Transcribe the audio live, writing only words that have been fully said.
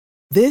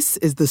This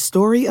is the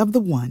story of the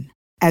one.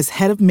 As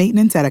head of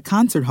maintenance at a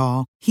concert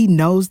hall, he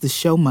knows the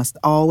show must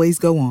always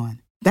go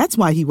on. That's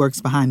why he works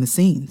behind the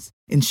scenes,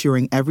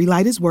 ensuring every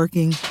light is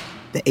working,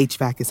 the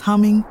HVAC is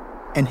humming,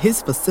 and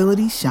his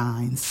facility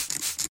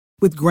shines.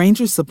 With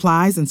Grainger's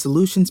supplies and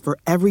solutions for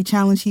every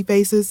challenge he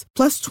faces,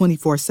 plus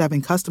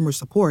 24/7 customer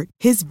support,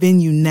 his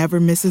venue never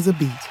misses a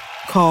beat.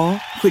 Call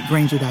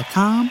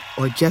quickgrainger.com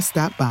or just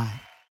stop by.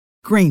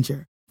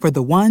 Grainger, for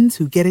the ones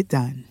who get it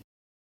done.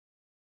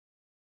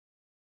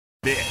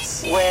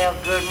 This Well,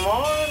 good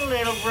morning,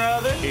 little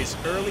brother. is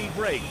Early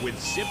Break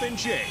with Sip and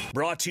Jay,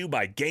 brought to you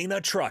by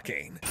Gaina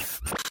Trucking.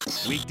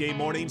 Weekday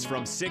mornings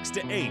from 6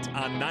 to 8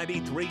 on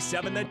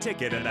 93.7 The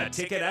Ticket and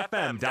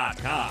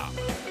theticketfm.com.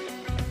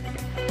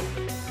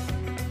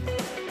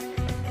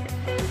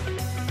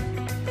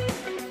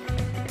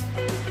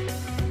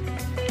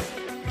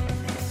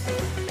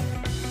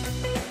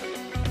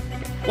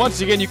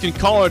 Once again, you can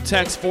call or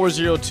text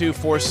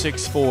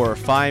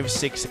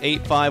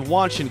 402-464-5685.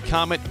 Watch and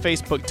comment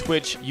Facebook,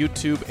 Twitch,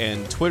 YouTube,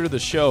 and Twitter. The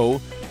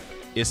show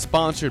is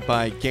sponsored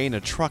by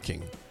Gaina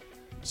Trucking.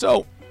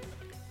 So,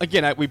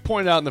 again, we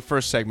pointed out in the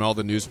first segment all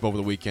the news from over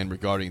the weekend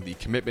regarding the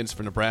commitments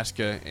for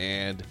Nebraska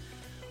and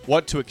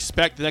what to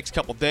expect the next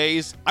couple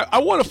days. I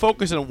want to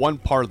focus on one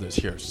part of this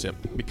here, Sip,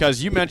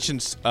 because you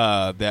mentioned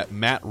that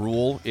Matt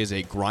Rule is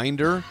a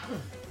grinder,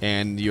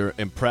 and you're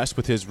impressed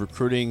with his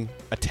recruiting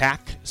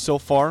attack so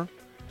far.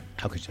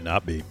 How could you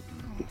not be?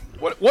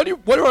 What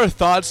are our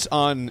thoughts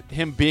on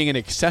him being an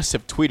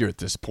excessive tweeter at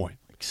this point?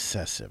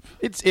 Excessive.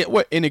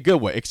 What in a good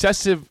way.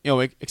 Excessive.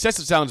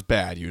 Excessive sounds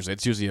bad. Usually,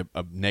 it's usually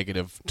a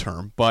negative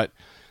term. But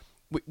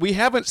we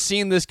haven't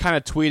seen this kind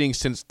of tweeting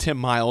since Tim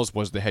Miles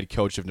was the head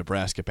coach of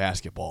Nebraska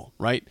basketball.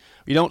 Right?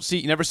 You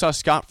never saw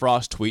Scott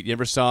Frost tweet. You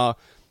never saw.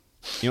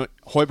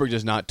 Hoiberg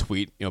does not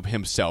tweet.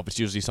 Himself. It's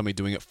usually somebody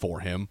doing it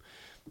for him.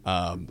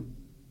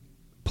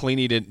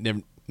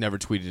 Pelini never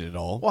tweeted at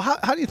all. Well,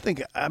 how do you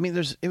think? I mean,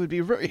 it would be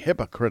very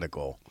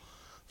hypocritical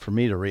for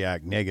me to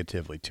react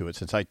negatively to it,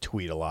 since I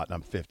tweet a lot and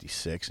I'm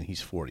 56 and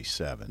he's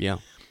 47. Yeah.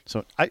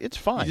 So it's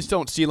fine. You just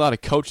don't see a lot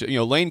of coaches.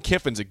 Lane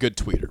Kiffin's a good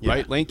tweeter,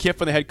 right? Lane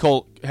Kiffin, the head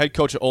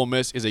coach at Ole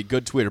Miss, is a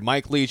good tweeter.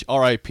 Mike Leach,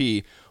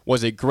 RIP,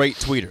 was a great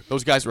tweeter.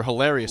 Those guys were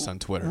hilarious on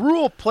Twitter.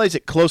 Rule plays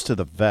it close to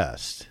the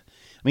vest.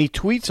 I mean, he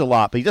tweets a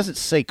lot, but he doesn't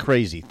say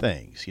crazy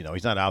things.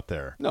 He's not out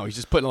there. No, he's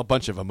just putting a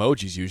bunch of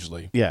emojis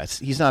usually. Yeah,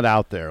 he's not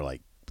out there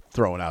like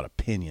throwing out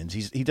opinions.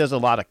 He does a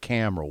lot of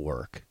camera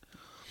work.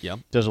 Yeah,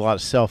 does a lot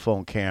of cell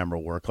phone camera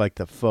work, like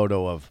the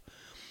photo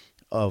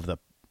of the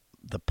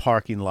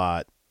parking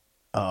lot.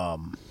 I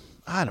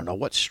don't know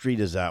what street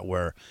is that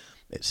where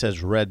it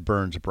says Red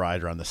Burns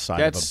Brighter on the side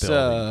of a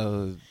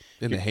building. That's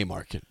in the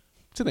Haymarket.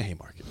 It's in the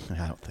Haymarket.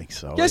 I don't think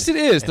so. Yes, it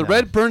is. The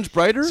Red Burns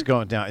Brighter? It's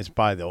going down. It's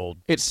by the old.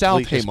 It's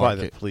South Haymarket. It's by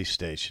the Haymarket. police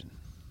station.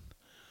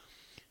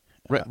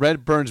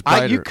 Red Burns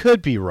Brighter. You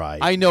could be right.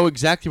 I know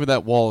exactly where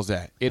that wall is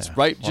at. It's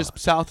just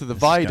south of the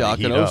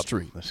viaduct on O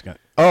Street.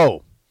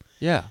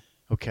 Yeah.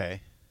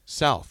 Okay.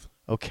 South.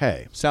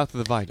 Okay. South of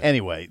the viaduct.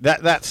 Anyway,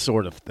 that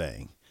sort of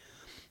thing.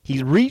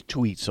 He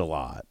retweets a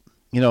lot.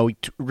 He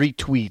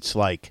retweets,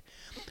 like,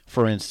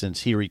 for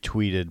instance, he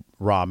retweeted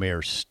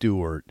Ramir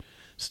Stewart.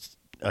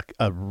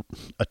 A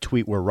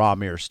tweet where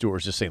Ramir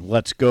Stewart's just saying,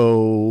 "Let's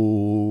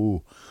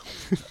go."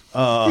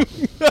 I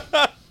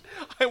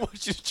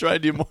want you to try to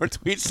do more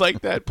tweets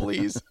like that,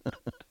 please.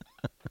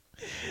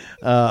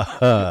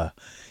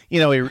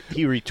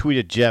 He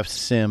retweeted Jeff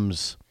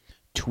Sims'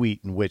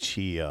 tweet in which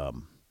he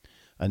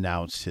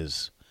announced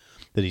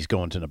that he's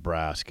going to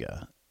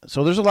Nebraska.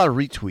 So there's a lot of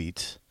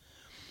retweets.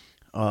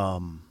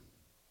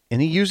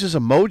 And he uses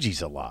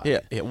emojis a lot. Yeah,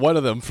 one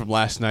of them from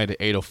last night at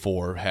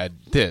 8:04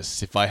 had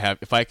this. If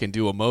I can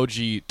do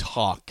emoji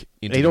talk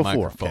into the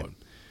microphone.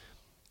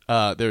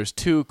 Okay. There's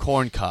 2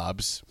 corn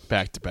cobs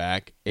back to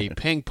back, a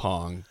ping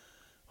pong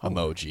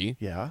emoji,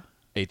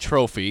 a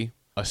trophy,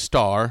 a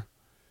star,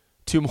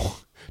 2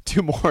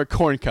 more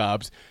corn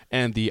cobs,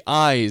 and the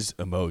eyes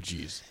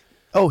emojis.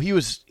 Oh,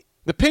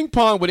 the ping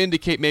pong would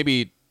indicate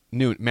maybe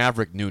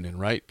Maverick Noonan,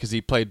 right? Because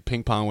he played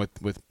ping pong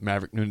with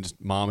Maverick Noonan's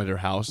mom at her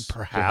house.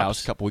 Perhaps. Her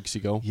house a couple weeks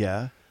ago.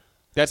 Yeah.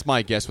 That's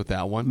my guess with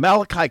that one.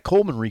 Malachi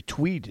Coleman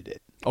retweeted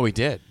it. Oh, he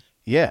did?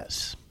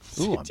 Yes.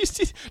 Ooh,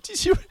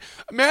 did you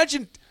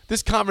imagine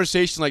this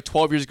conversation like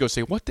 12 years ago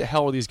saying, what the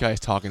hell are these guys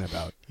talking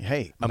about?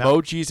 Hey.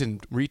 Emojis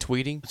and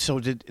retweeting?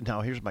 Now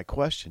here's my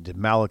question. Did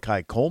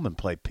Malachi Coleman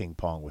play ping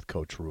pong with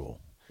Coach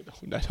Rule?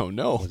 I don't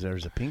know.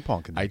 There's a ping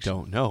pong connection. I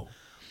don't know.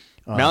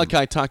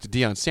 Malachi talked to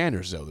Deion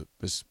Sanders, though,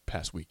 this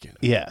past weekend.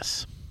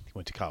 Yes. He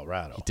went to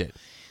Colorado. He did.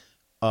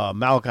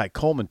 Malachi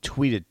Coleman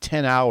tweeted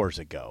 10 hours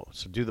ago,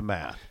 so do the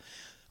math.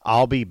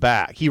 I'll be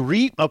back. He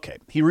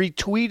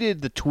retweeted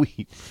the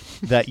tweet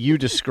that you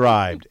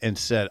described and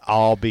said,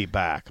 "I'll be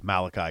back."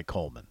 Malachi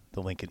Coleman,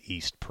 the Lincoln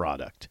East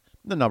product,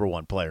 the number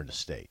 1 player in the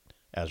state,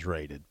 as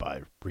rated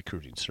by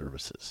Recruiting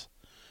Services.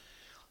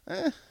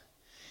 I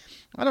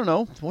don't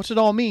know. What's it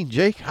all mean,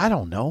 Jake? I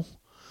don't know.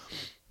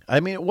 I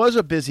mean, it was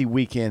a busy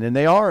weekend, and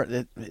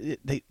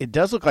it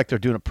does look like they're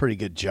doing a pretty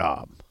good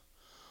job,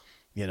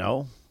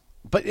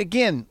 But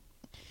again,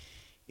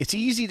 it's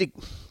easy to,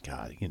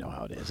 God, you know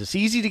how it is. It's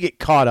easy to get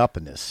caught up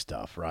in this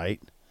stuff, right?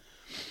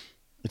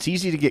 It's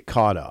easy to get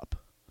caught up.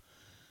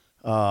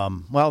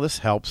 Well, this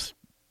helps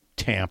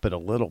tamp it a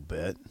little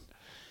bit.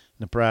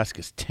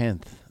 Nebraska's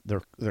 10th.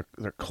 Their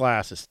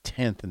class is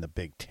 10th in the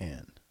Big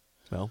Ten.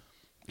 Well,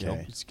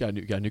 okay. He's got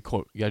a new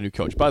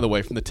coach. By the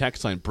way, from the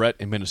text line, Brett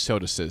in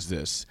Minnesota says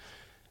this.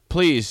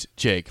 Please,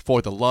 Jake,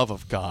 for the love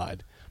of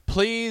God,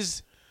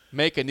 please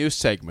make a new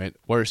segment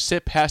where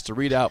Sip has to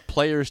read out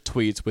players'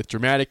 tweets with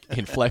dramatic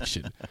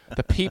inflection.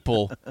 The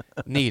people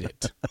need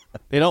it.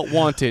 They don't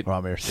want it.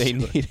 They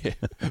need it.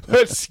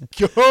 Let's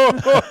go.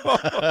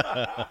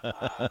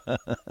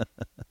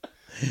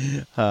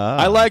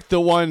 I like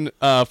the one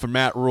from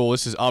Matt Rule.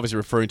 This is obviously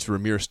referring to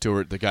Ramir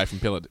Stewart, the guy from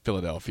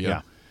Philadelphia,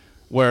 yeah.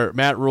 Where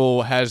Matt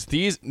Rule has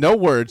these, no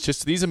words,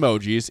 just these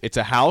emojis. It's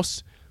a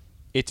house.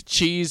 It's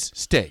cheese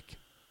steak.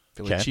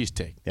 Philly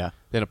cheesesteak. Yeah.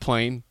 Then a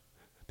plane.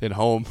 Then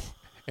home.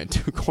 And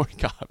 2 corn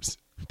cobs.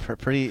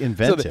 Pretty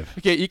inventive. So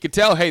okay, you can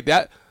tell, hey,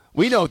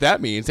 we know what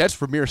that means. That's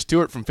Ramir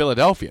Stewart from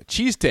Philadelphia.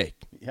 Cheesesteak.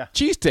 Yeah.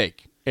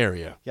 Cheesesteak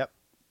area. Yep.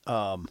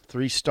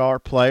 3-star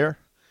player.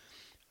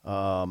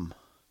 What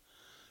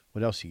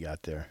else you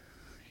got there?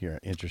 You're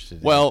interested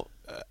in? Well,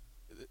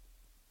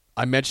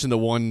 I mentioned the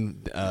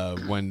one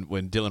when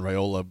Dylan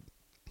Raiola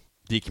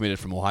decommitted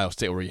from Ohio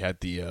State where he had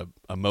the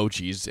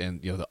emojis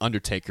and the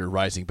Undertaker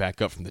rising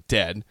back up from the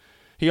dead.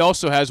 He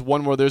also has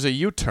one where there's a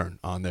U-turn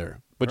on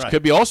there, which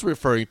could be also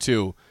referring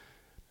to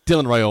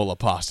Dylan Raiola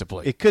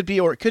possibly. It could be,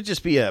 or it could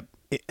just be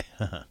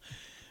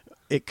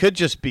it could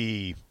just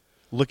be,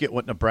 look at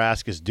what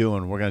Nebraska's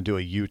doing. We're going to do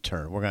a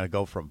U-turn. We're going to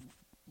go from,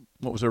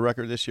 what was their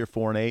record this year,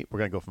 4-8? We're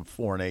going to go from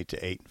 4-8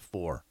 to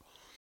 8-4.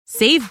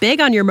 Save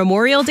big on your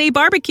Memorial Day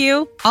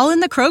barbecue, all in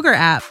the Kroger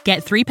app.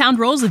 Get 3-pound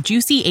rolls of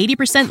juicy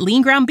 80%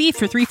 lean ground beef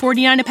for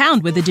 $3.49 a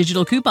pound with a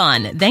digital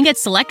coupon. Then get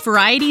select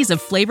varieties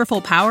of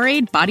flavorful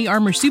Powerade, Body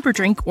Armor Super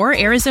Drink, or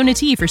Arizona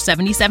tea for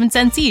 77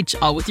 cents each,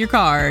 all with your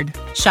card.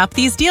 Shop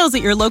these deals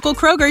at your local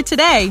Kroger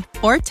today,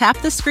 or tap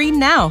the screen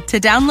now to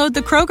download the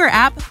Kroger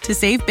app to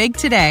save big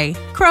today.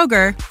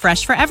 Kroger,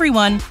 fresh for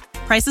everyone.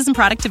 Prices and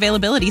product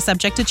availability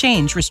subject to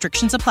change.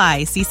 Restrictions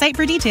apply. See site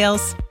for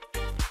details.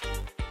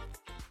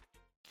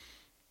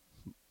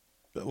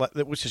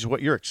 Which is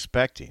what you're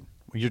expecting,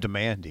 what you're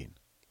demanding.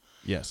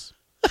 Yes.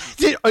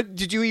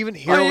 Did you even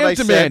hear what I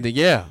said? Demanding,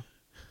 yeah.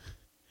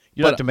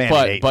 You're not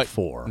demanding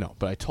 8-4. No,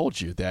 but I told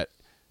you that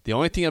the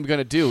only thing I'm going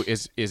to do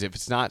is if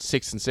it's not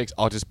 6-6,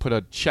 I'll just put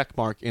a check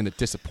mark in the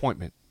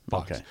disappointment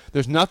box. Okay.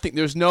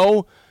 There's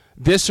no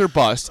this or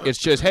bust. It's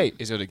just, hey,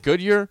 is it a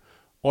good year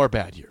or a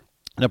bad year?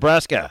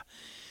 Nebraska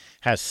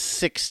has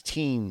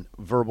 16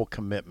 verbal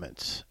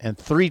commitments and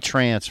 3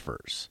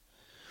 transfers.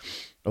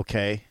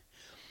 Okay.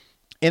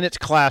 In its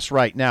class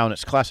right now, in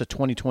its class of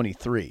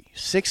 2023,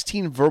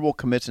 16 verbal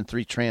commits and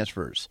 3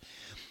 transfers.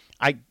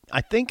 I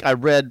think I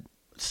read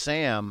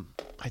Sam,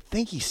 I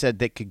think he said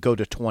they could go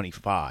to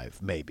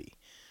 25, maybe.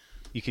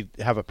 You could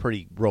have a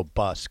pretty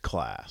robust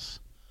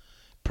class.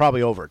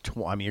 Probably over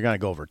 20. I mean, you're going to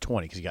go over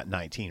 20 because you got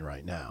 19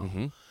 right now.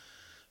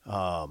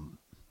 Mm-hmm.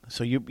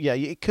 So,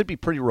 it could be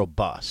pretty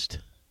robust.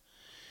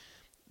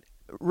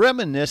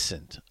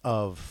 Reminiscent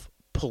of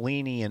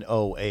Pelini in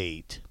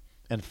 08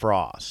 and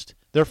Frost.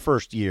 Their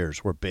first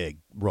years were big,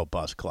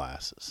 robust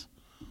classes.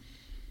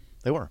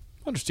 They were.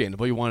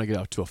 Understandable. You want to get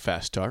out to a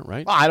fast start,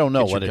 right? Well, I don't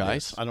know Get what your it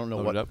guys, is. I don't know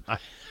load what. it up.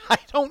 I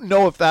don't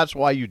know if that's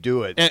why you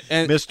do it,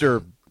 And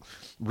Mr.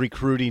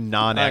 Recruiting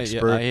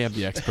non-expert. I am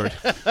the expert.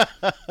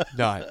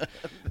 Not.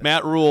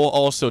 Matt Rule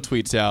also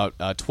tweets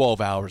out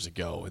 12 hours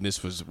ago, and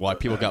this was why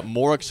people got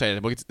more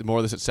excited. We'll get to more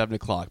of this at 7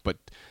 o'clock, but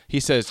he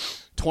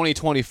says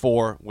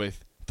 2024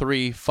 with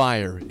 3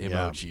 fire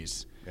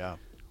emojis. Yeah.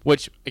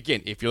 Which,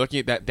 again, if you're looking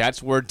at that,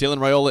 that's where Dylan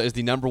Raiola is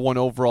the number 1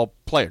 overall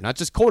player. Not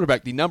just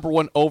quarterback, the number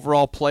 1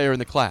 overall player in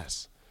the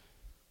class.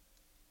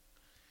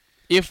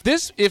 If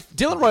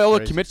Dylan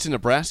Raiola commits to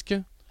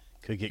Nebraska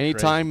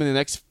anytime in the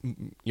next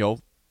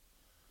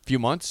few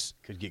months,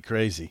 could get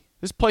crazy.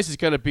 This place is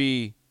going to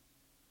be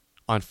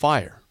on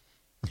fire.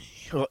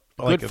 Like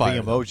Good fire.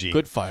 the emoji.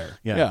 Good fire.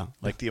 Yeah,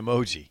 like the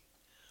emoji.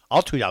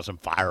 I'll tweet out some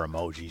fire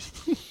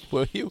emojis.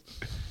 Will you?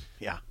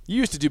 Yeah. You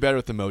used to do better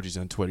with emojis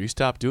on Twitter. You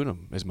stopped doing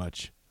them as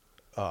much.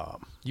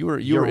 You're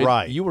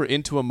right. You were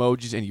into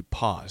emojis and you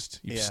paused.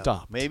 You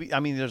stopped. Maybe.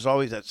 I mean, there's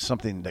always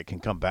something that can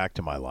come back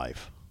to my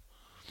life.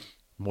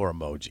 More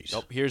emojis.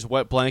 Oh, here's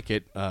Wet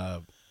Blanket.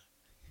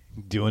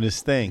 Doing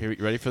his thing. You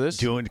ready for this?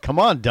 Come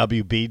on,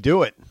 WB,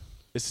 do it.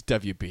 This is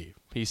WB.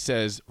 He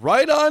says,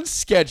 right on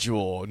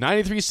schedule.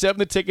 93.7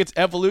 The Ticket's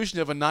evolution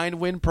of a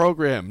 9-win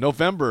program.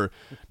 November,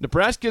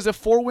 Nebraska is a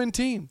 4-win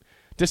team.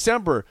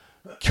 December,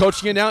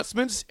 coaching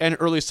announcements and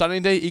early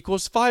signing day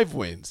equals 5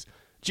 wins.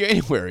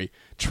 January,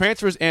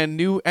 transfers and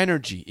new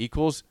energy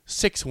equals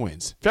 6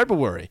 wins.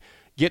 February,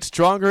 get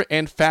stronger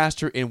and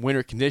faster in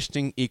winter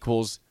conditioning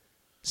equals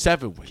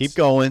 7 wins. Keep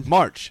going.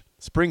 March,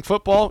 spring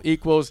football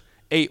equals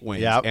 8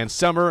 wins. Yep. And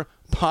summer,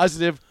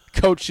 positive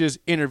coaches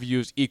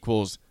interviews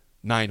equals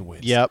 9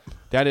 wins. Yep.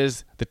 That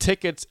is the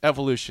Ticket's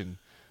evolution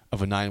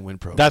of a 9-win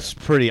program. That's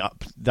pretty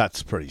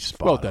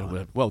spot well done, on.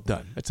 Will. Well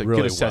done. That's a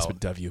Really good assessment,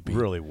 WB.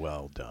 Really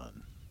well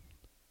done.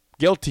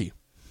 Guilty.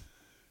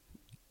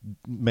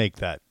 Make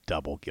that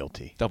double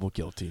guilty. Double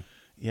guilty.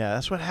 Yeah,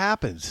 that's what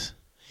happens.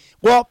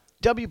 Well,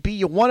 WB,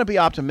 you want to be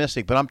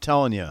optimistic, but I'm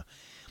telling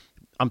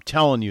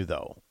you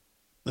though,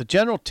 the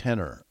general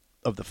tenor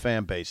of the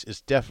fan base is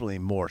definitely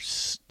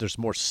there's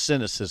more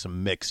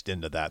cynicism mixed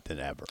into that than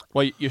ever.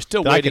 Well, you're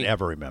still that waiting. I can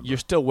ever remember. You're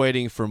still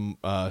waiting for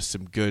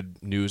some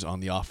good news on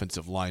the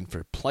offensive line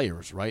for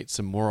players, right?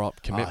 Some more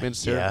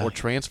commitments there or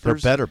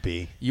transfers. There better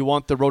be. You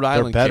want the Rhode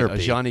Island better kid,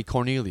 be. Johnny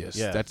Cornelius.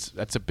 Yeah.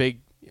 That's a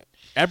big.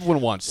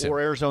 Everyone wants him. Or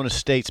Arizona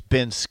State's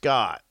Ben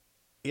Scott.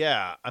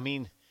 Yeah, I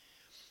mean,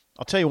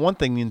 I'll tell you one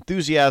thing: the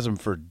enthusiasm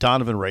for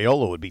Donovan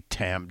Raiola would be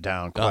tamped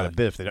down quite a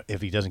bit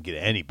if he doesn't get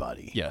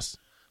anybody. Yes.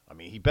 I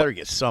mean, he better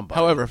get somebody.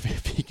 However,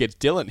 if he gets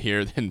Dylan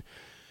here, then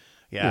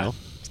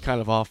it's kind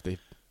of off the.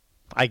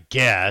 I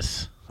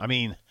guess. I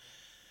mean,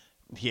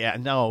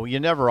 no,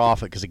 you're never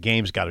off it because the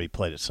game's got to be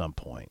played at some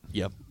point.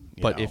 Yep.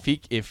 But if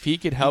he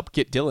could help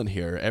get Dylan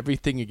here,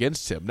 everything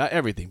against him, not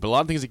everything, but a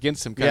lot of things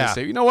against him, kind of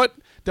say, you know what,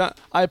 Don,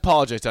 I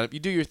apologize, Don. You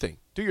do your thing.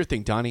 Do your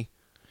thing, Donnie.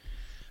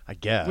 I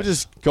guess. We'll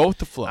just go with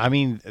the flow. I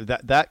mean,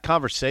 that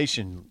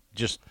conversation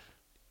just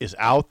is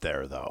out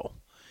there, though.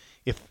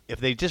 If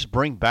they just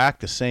bring back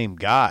the same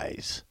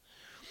guys,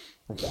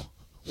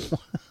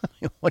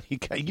 what you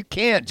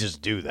can't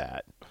just do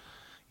that.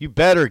 You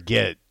better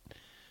get.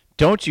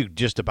 Don't you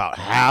just about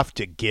have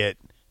to get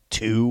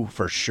 2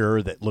 for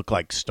sure that look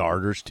like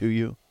starters to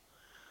you?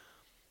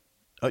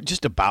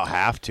 Just about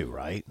have to,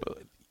 right?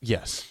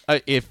 Yes.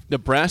 If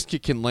Nebraska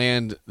can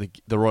land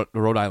the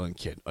Rhode Island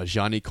kid,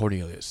 Johnny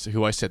Cornelius,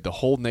 who I said the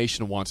whole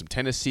nation wants him,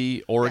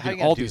 Tennessee,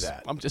 Oregon, all these.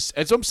 That? That's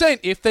what I'm saying.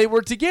 If they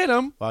were to get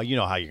him, well, you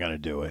know how you're going to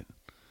do it,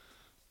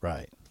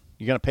 right?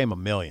 You're going to pay him $1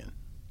 million.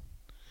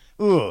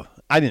 Ooh,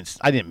 I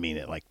didn't mean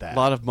it like that. A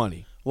lot of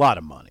money. A lot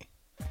of money.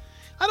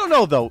 I don't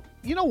know though.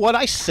 You know what?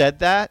 I said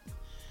that.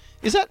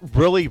 Is that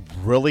really,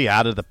 really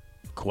out of the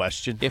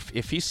question? If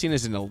he's seen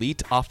as an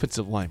elite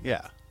offensive lineman,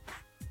 yeah,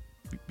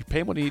 you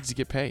pay him what he needs to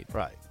get paid.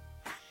 Right.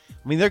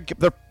 I mean, they're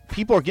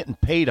people are getting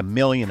paid $1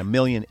 million, $1.8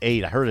 million.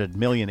 I heard $1.8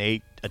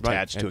 million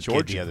attached to a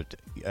kid the other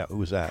day. Who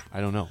was that? I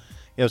don't know.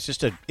 It was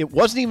just it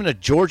wasn't even a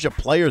Georgia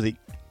player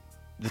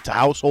that's a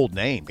household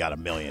name got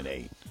 $1.8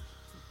 million.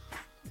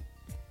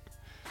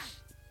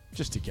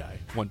 Just a guy,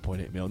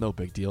 $1.8 million, no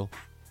big deal.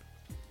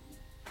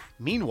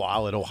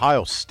 Meanwhile, at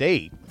Ohio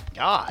State,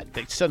 God,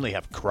 they suddenly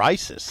have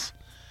crisis.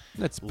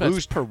 That's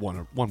per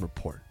one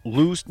report.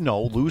 Lose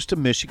to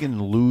Michigan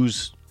and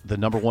lose the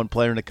number 1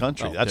 player in the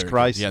country. That's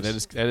crisis. Yeah, that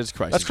is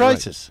crisis. That's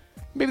crisis.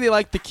 Right. Maybe they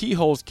like the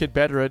Keyholes kid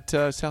better at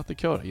South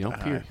Dakota.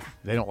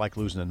 They don't like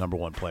losing the number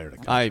 1 player in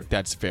the country.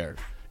 That's fair.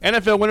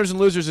 NFL Winners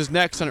and Losers is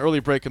next on Early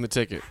Break on the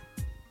Ticket.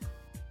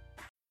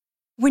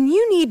 When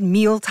you need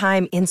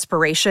mealtime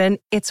inspiration,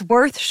 it's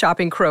worth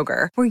shopping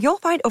Kroger, where you'll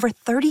find over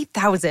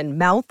 30,000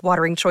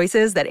 mouth-watering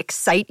choices that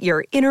excite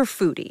your inner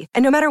foodie.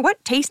 And no matter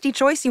what tasty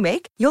choice you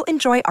make, you'll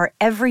enjoy our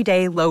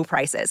everyday low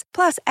prices,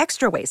 plus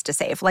extra ways to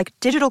save, like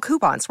digital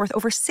coupons worth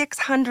over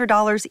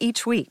 $600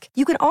 each week.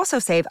 You can also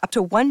save up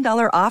to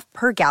 $1 off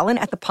per gallon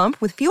at the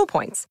pump with fuel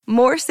points.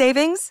 More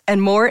savings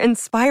and more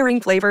inspiring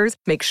flavors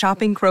make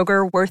shopping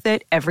Kroger worth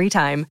it every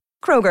time.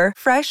 Kroger,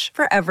 fresh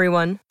for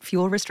everyone.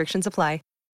 Fuel restrictions apply.